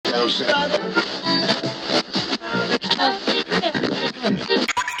Hey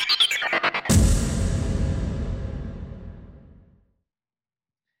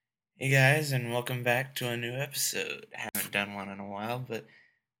guys, and welcome back to a new episode. I haven't done one in a while, but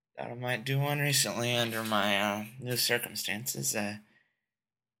thought I might do one recently under my new circumstances. I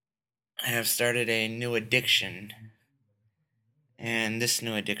have started a new addiction, and this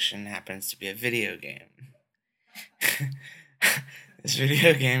new addiction happens to be a video game. This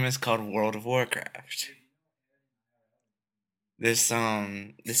video game is called World of Warcraft. This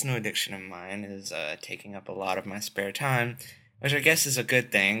new addiction of mine is taking up a lot of my spare time, which I guess is a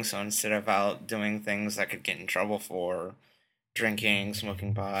good thing. So instead of out doing things I could get in trouble for, drinking,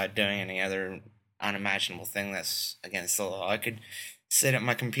 smoking pot, doing any other unimaginable thing that's against the law, I could sit at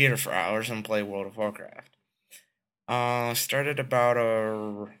my computer for hours and play World of Warcraft. Started about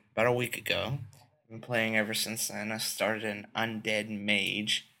a week ago. Been playing ever since then. I started an undead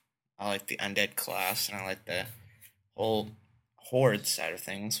mage. I like the undead class, and I like the whole horde side of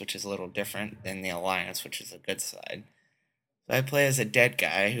things, which is a little different than the alliance, which is the good side. So I play as a dead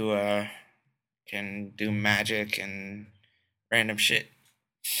guy who can do magic and random shit.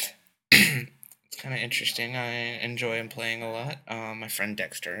 It's kind of interesting. I enjoy playing a lot. My friend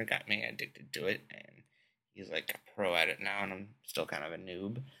Dexter got me addicted to it, and he's like a pro at it now, and I'm still kind of a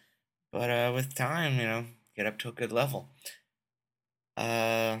noob. But with time, get up to a good level.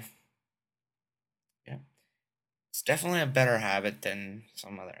 Uh, yeah, it's definitely a better habit than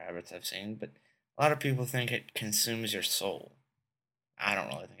some other habits I've seen, but a lot of people think it consumes your soul. I don't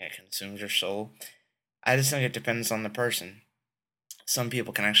really think it consumes your soul. I just think it depends on the person. Some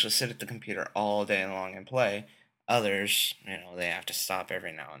people can actually sit at the computer all day long and play. Others, they have to stop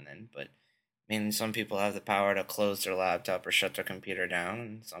every now and then. But some people have the power to close their laptop or shut their computer down,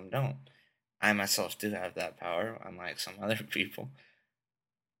 and some don't. I myself do have that power, unlike some other people.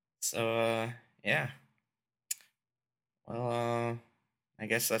 So, yeah. Well, I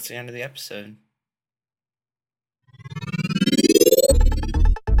guess that's the end of the episode.